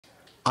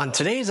On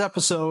today's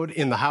episode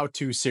in the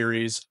how-to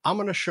series, I'm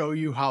going to show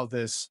you how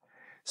this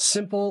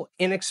simple,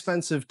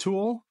 inexpensive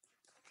tool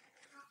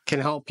can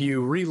help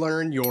you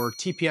relearn your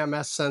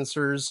TPMS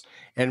sensors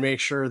and make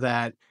sure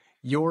that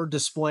your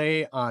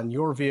display on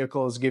your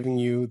vehicle is giving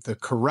you the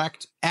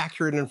correct,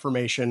 accurate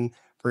information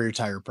for your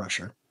tire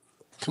pressure.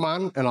 Come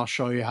on, and I'll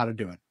show you how to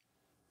do it.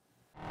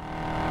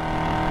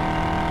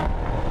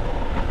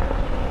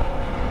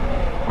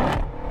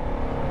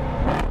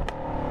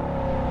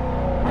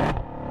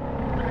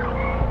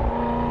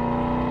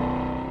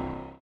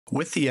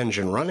 With the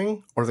engine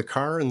running or the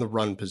car in the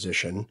run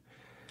position,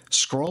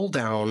 scroll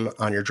down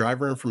on your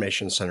driver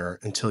information center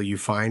until you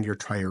find your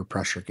tire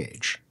pressure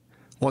gauge.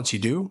 Once you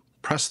do,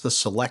 press the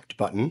select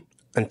button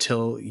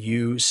until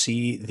you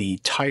see the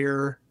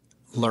tire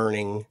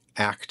learning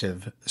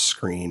active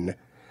screen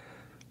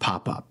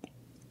pop up.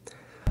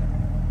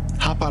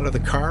 Hop out of the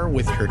car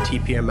with your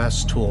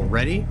TPMS tool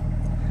ready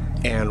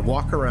and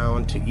walk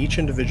around to each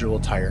individual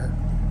tire,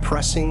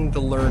 pressing the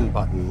learn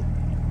button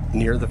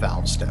near the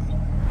valve stem.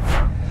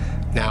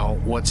 Now,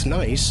 what's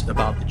nice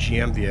about the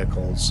GM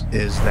vehicles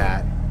is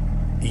that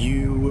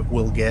you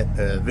will get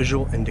a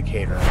visual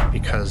indicator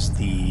because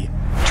the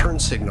turn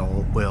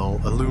signal will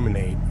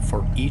illuminate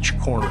for each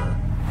corner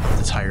of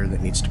the tire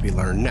that needs to be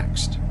learned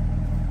next.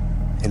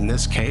 In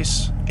this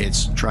case,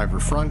 it's driver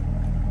front,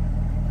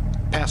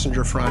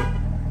 passenger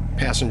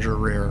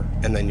rear,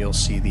 and then you'll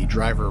see the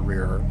driver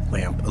rear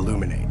lamp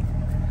illuminate.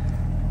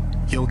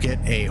 You'll get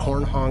a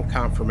horn honk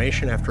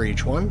confirmation after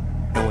each one,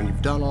 and when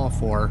you've done all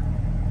four,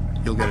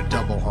 you'll get a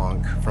double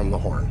honk from the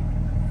horn.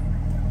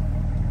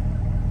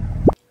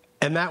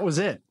 And that was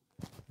it.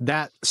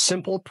 That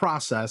simple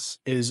process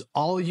is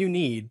all you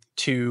need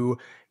to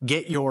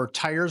get your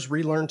tires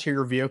relearned to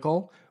your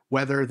vehicle,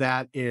 whether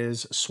that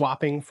is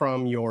swapping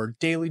from your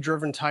daily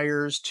driven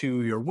tires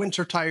to your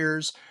winter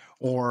tires,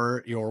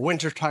 or your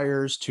winter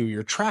tires to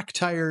your track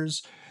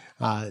tires.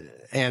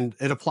 And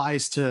it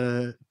applies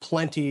to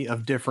plenty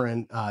of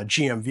different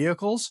GM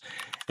vehicles.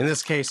 In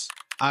this case,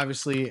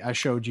 obviously, I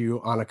showed you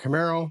on a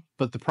Camaro,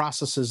 but the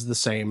process is the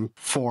same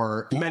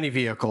for many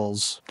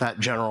vehicles that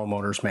General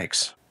Motors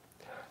makes.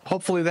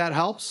 Hopefully that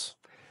helps.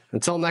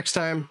 Until next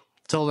time,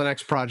 till the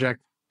next project,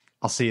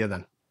 I'll see you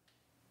then.